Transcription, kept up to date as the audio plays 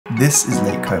This is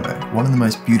Lake Como, one of the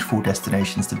most beautiful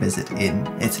destinations to visit in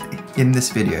Italy. In this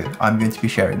video, I'm going to be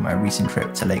sharing my recent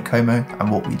trip to Lake Como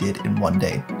and what we did in one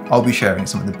day. I'll be sharing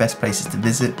some of the best places to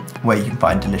visit, where you can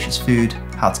find delicious food,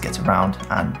 how to get around,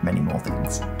 and many more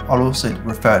things. I'll also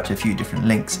refer to a few different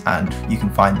links and you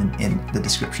can find them in the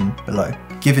description below.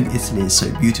 Given Italy is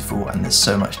so beautiful and there's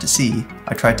so much to see,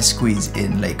 I tried to squeeze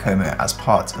in Lake Como as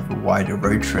part of a wider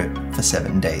road trip for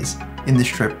 7 days. In this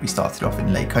trip, we started off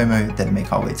in Lake Como, then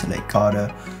make our way to Lake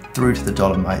Garda, through to the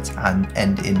Dolomites and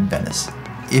end in Venice.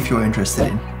 If you're interested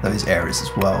in those areas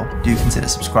as well, do consider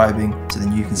subscribing so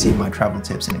then you can see my travel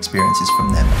tips and experiences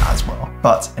from them as well.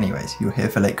 But anyways, you're here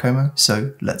for Lake Como,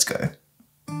 so let's go.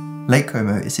 Lake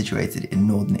Como is situated in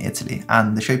northern Italy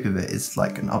and the shape of it is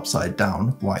like an upside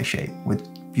down Y shape with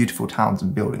beautiful towns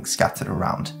and buildings scattered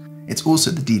around. It's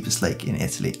also the deepest lake in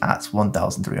Italy at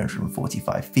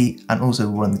 1,345 feet and also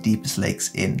one of the deepest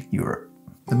lakes in Europe.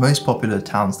 The most popular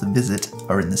towns to visit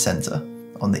are in the centre.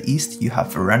 On the east you have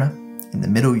Varenna, in the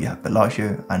middle you have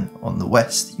Bellagio, and on the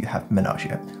west you have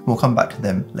Menaggio. We'll come back to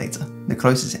them later. The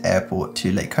closest airport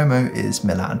to Lake Como is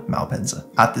Milan Malpensa.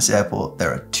 At this airport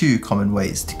there are two common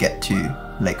ways to get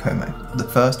to Lake Como. The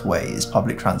first way is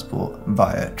public transport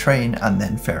via train and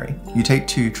then ferry. You take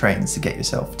 2 trains to get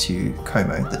yourself to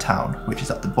Como, the town, which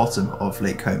is at the bottom of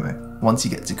Lake Como. Once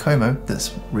you get to Como,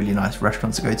 there's really nice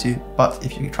restaurants to go to, but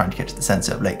if you're trying to get to the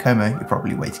centre of Lake Como, you're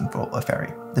probably waiting for a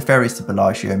ferry. The ferries to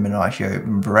Bellagio, Menaggio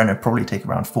and Varenna probably take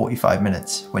around 45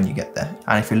 minutes when you get there.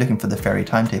 And if you're looking for the ferry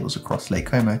timetables across Lake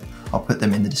Como, I'll put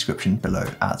them in the description below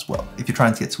as well. If you're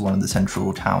trying to get to one of the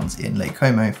central towns in Lake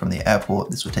Como from the airport,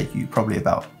 this will take you probably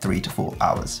about 3 to 4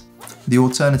 hours. The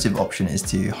alternative option is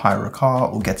to hire a car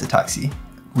or get a taxi.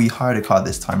 We hired a car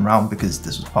this time round because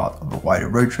this was part of a wider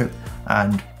road trip,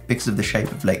 and because of the shape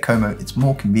of Lake Como, it's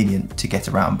more convenient to get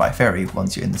around by ferry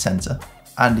once you're in the centre.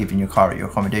 And leaving your car at your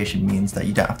accommodation means that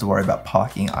you don't have to worry about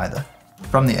parking either.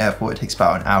 From the airport, it takes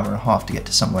about an hour and a half to get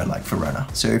to somewhere like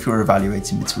Varenna. So if you're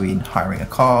evaluating between hiring a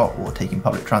car or taking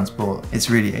public transport, it's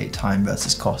really a time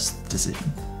versus cost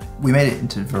decision. We made it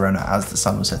into Varenna as the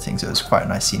sun was setting, so it was quite a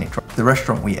nice scenic drive. The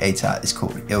restaurant we ate at is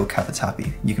called Il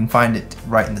Cavatapi. You can find it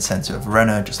right in the centre of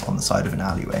Varenna, just on the side of an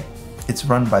alleyway. It's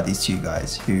run by these 2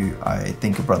 guys who I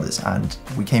think are brothers, and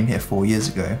we came here 4 years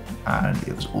ago and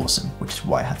it was awesome, which is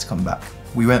why I had to come back.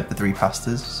 We went for 3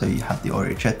 pastas, so you had the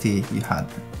orecchiette, you had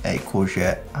a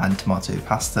courgette and tomato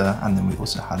pasta, and then we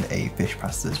also had a fish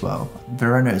pasta as well.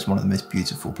 Varenna is one of the most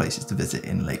beautiful places to visit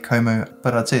in Lake Como,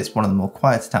 but I'd say it's one of the more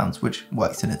quiet towns, which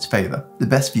works in its favour. The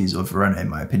best views of Varenna, in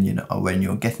my opinion, are when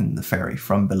you're getting the ferry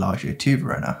from Bellagio to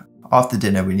Varenna. After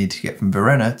dinner, we need to get from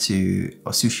Varenna to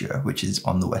Ossuccio, which is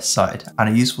on the west side. And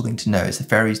a useful thing to know is the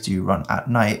ferries do run at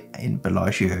night in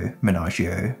Bellagio,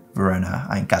 Menaggio, Varenna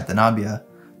and Cadenabia,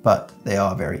 but they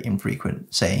are very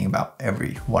infrequent, saying about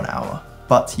every 1 hour.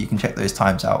 But you can check those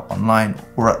times out online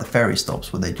or at the ferry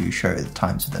stops where they do show the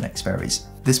times for the next ferries.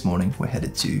 This morning we're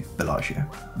headed to Bellagio.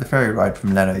 The ferry ride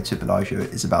from Leno to Bellagio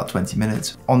is about 20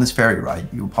 minutes. On this ferry ride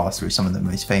you'll pass through some of the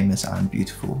most famous and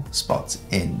beautiful spots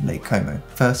in Lake Como.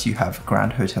 First you have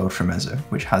Grand Hotel Tremezzo,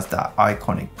 which has that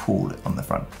iconic pool on the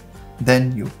front.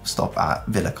 Then you'll stop at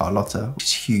Villa Carlotta, which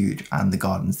is huge and the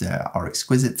gardens there are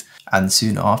exquisite. And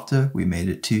soon after we made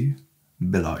it to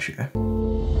Bellagio.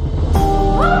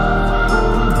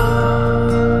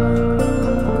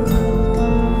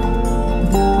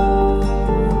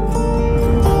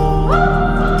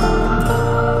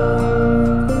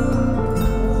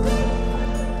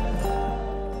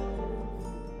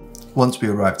 Once we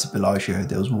arrived to Bellagio,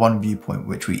 there was one viewpoint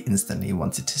which we instantly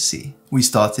wanted to see. We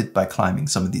started by climbing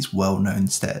some of these well-known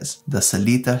stairs. The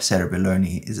Salita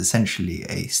Cerbelloni is essentially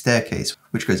a staircase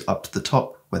which goes up to the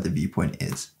top where the viewpoint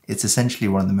is. It's essentially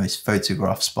one of the most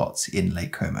photographed spots in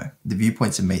Lake Como. The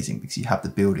viewpoint's amazing because you have the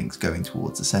buildings going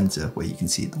towards the centre where you can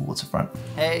see the waterfront.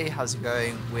 Hey, how's it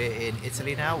going? We're in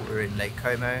Italy now, we're in Lake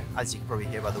Como. As you can probably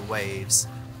hear by the waves,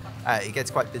 it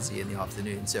gets quite busy in the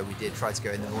afternoon, so we did try to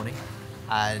go in the morning.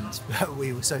 And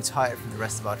we were so tired from the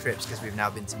rest of our trips because we've now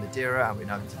been to Madeira and we've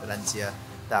now been to Valencia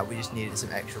that we just needed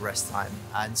some extra rest time.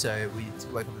 And so we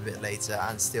woke up a bit later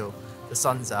and still the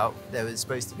sun's out. There was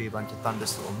supposed to be a bunch of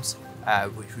thunderstorms,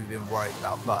 which we've been worried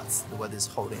about, but the weather's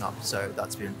holding up, so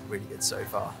that's been really good so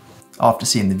far. After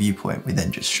seeing the viewpoint, we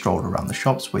then just strolled around the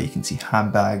shops where you can see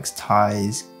handbags,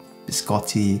 ties,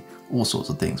 biscotti, all sorts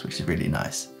of things, which is really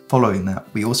nice. Following that,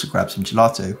 we also grabbed some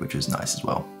gelato, which was nice as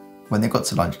well. When they got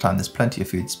to lunchtime, there's plenty of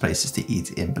food places to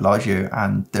eat in Bellagio,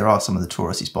 and there are some of the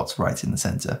touristy spots right in the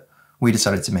centre. we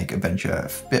decided to make a venture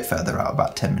a bit further out,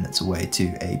 about 10 minutes away,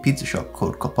 to a pizza shop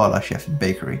called Coppola Chef and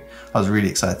Bakery. I was really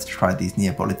excited to try these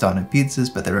Neapolitano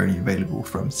pizzas, but they're only available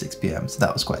from 6 PM, so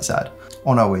that was quite sad.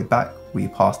 On our way back, we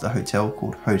passed a hotel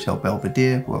called Hotel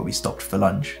Belvedere where we stopped for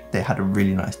lunch. They had a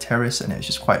really nice terrace and it was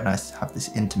just quite nice to have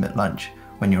this intimate lunch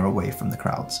when you're away from the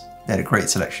crowds. They had a great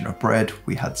selection of bread,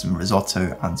 we had some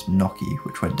risotto and some gnocchi,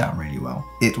 which went down really well.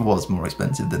 It was more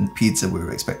expensive than the pizza we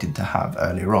were expecting to have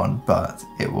earlier on, but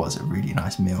it was a really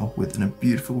nice meal with a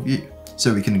beautiful view,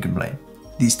 so we couldn't complain.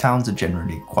 These towns are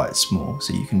generally quite small,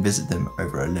 so you can visit them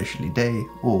over a leisurely day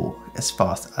or as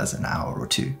fast as an hour or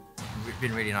two. It's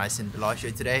been really nice in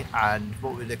Bellagio today, and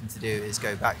what we're looking to do is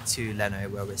go back to Leno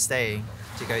where we're staying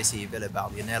to go see Villa del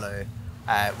Balbianello.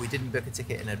 We didn't book a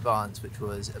ticket in advance, which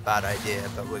was a bad idea,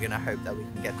 but we're going to hope that we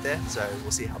can get there, so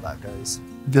we'll see how that goes.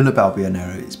 Villa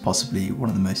Balbianello is possibly one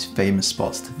of the most famous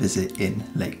spots to visit in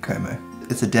Lake Como.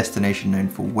 It's a destination known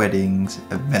for weddings,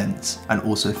 events, and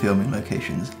also filming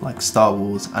locations like Star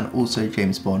Wars and also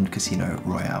James Bond Casino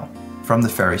Royale. From the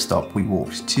ferry stop, we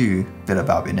walked to Villa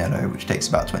Balbianello, which takes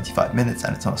about 25 minutes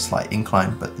and it's on a slight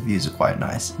incline, but the views are quite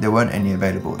nice. There weren't any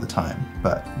available at the time,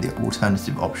 but the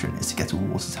alternative option is to get a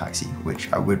water taxi,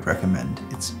 which I would recommend.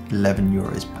 It's 11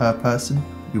 euros per person.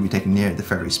 You'll be taken near the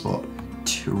ferry spot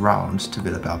round to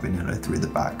Villa Balbianello through the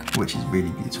back, which is really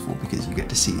beautiful because you get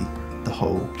to see the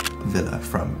whole villa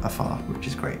from afar, which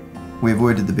is great. We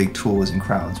avoided the big tours and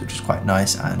crowds, which was quite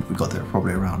nice, and we got there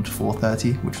probably around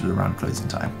 4:30, which was around closing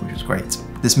time, which was great.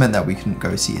 This meant that we couldn't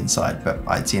go see inside, but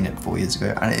I'd seen it 4 years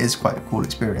ago, and it is quite a cool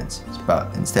experience.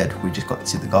 But instead, we just got to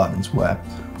see the gardens where,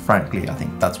 frankly, I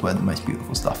think that's where the most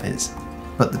beautiful stuff is.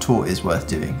 But the tour is worth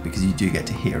doing because you do get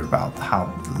to hear about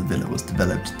how the villa was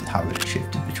developed, how it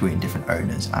shifted between different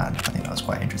owners, and I think that was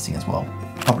quite interesting as well.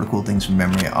 A couple of cool things from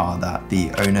memory are that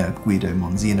the owner, Guido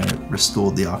Monzino,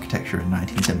 restored the architecture in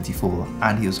 1974,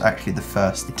 and he was actually the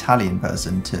first Italian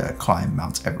person to climb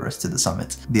Mount Everest to the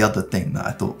summit. The other thing that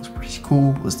I thought was pretty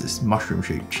cool was this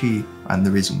mushroom-shaped tree, and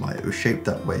the reason why it was shaped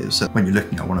that way is so when you're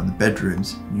looking at one of the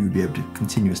bedrooms, you would be able to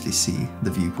continuously see the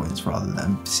viewpoints rather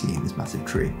than seeing this massive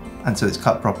tree. And so it's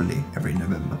cut properly every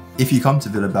November. If you come to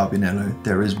Villa Balbianello,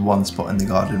 there is one spot in the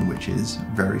garden which is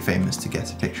very famous to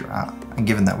get a picture at. And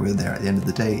given that we were there at the end of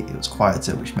the day, it was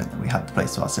quieter, which meant that we had the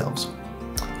place to ourselves.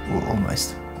 Or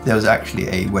almost. There was actually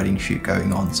a wedding shoot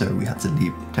going on, so we had to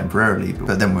leave temporarily,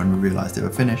 but then when we realised they were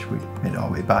finished, we made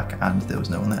our way back and there was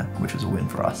no one there, which was a win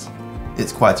for us.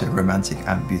 It's quite a romantic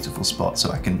and beautiful spot,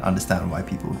 so I can understand why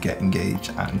people get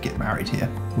engaged and get married here.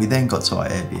 We then got to our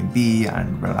Airbnb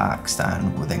and relaxed,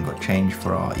 and we then got changed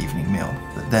for our evening meal.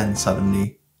 But then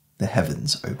suddenly, the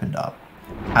heavens opened up.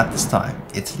 At this time,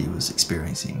 Italy was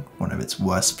experiencing one of its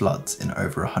worst floods in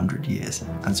over 100 years,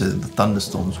 and so the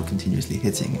thunderstorms were continuously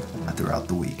hitting throughout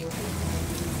the week.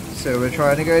 So we're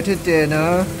trying to go to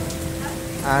dinner,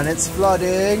 and it's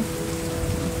flooding,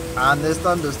 and there's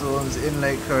thunderstorms in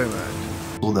Lake Como.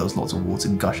 There was lots of water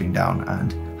gushing down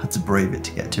and had to brave it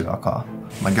to get to our car.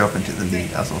 My girlfriend took the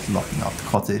lead as I was locking up the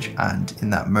cottage, and in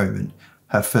that moment,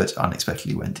 her foot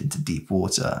unexpectedly went into deep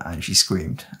water and she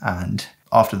screamed. And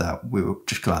after that, we were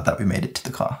just glad that we made it to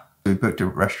the car. We booked a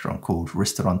restaurant called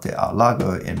Ristorante al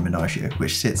Lago in Menaggio,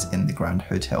 which sits in the Grand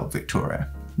Hotel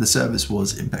Victoria. The service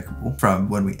was impeccable. From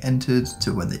when we entered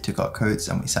to when they took our coats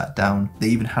and we sat down, they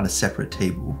even had a separate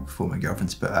table for my girlfriend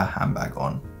to put her handbag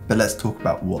on. But let's talk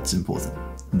about what's important,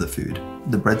 the food.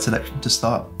 The bread selection to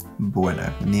start,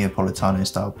 bueno. Neapolitano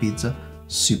style pizza,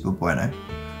 super bueno.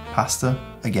 Pasta,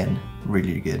 again,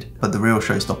 really good. But the real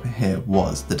showstopper here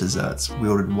was the desserts. We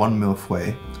ordered one mille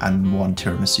feuille and one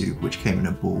tiramisu, which came in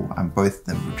a bowl, and both of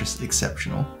them were just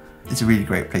exceptional. It's a really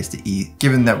great place to eat.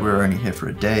 Given that we were only here for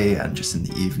a day and just in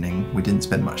the evening, we didn't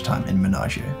spend much time in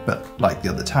Menaggio, but like the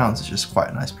other towns, it's just quite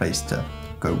a nice place to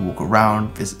go walk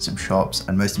around, visit some shops,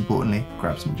 and most importantly,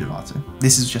 grab some gelato.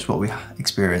 This is just what we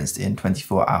experienced in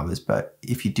 24 hours, but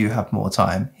if you do have more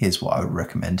time, here's what I would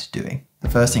recommend doing. The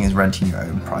first thing is renting your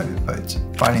own private boat.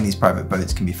 Finding these private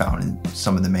boats can be found in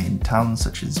some of the main towns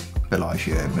such as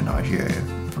Bellagio, Menaggio,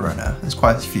 Varenna. There's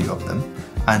quite a few of them,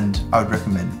 and I would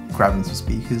recommend grabbing some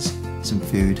speakers, some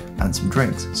food and some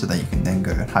drinks so that you can then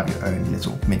go and have your own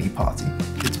little mini party.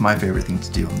 It's my favourite thing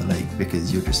to do on the lake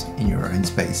because you're just in your own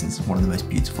space and it's one of the most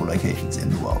beautiful locations in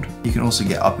the world. You can also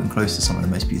get up and close to some of the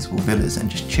most beautiful villas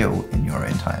and just chill in your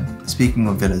own time. Speaking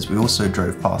of villas, we also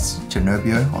drove past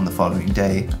Cernobbio on the following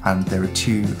day, and there are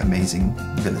two amazing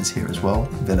villas here as well,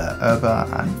 Villa Erba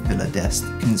and Villa d'Est.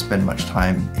 Couldn't spend much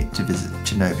time to visit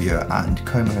Cernobbio and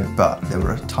Como, but there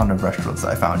were a ton of restaurants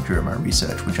that I found during my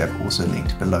research, which I've also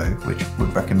linked below, which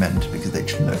would recommend because they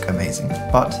just look amazing.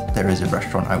 But there is a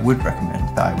restaurant I would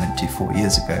recommend that I went to 4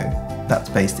 years ago that's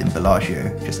based in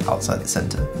Bellagio, just outside the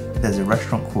centre. There's a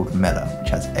restaurant called Mela, which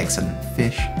has excellent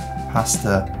fish,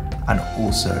 pasta, and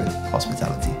also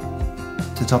hospitality.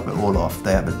 To top it all off,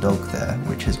 they have a dog there,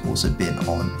 which has also been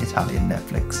on Italian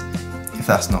Netflix. If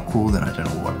that's not cool, then I don't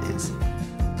know what is.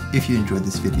 If you enjoyed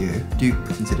this video, do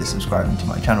consider subscribing to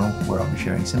my channel, where I'll be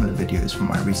sharing similar videos from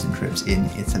my recent trips in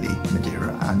Italy,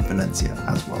 Madeira, and Valencia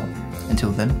as well.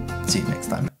 Until then, see you next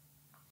time.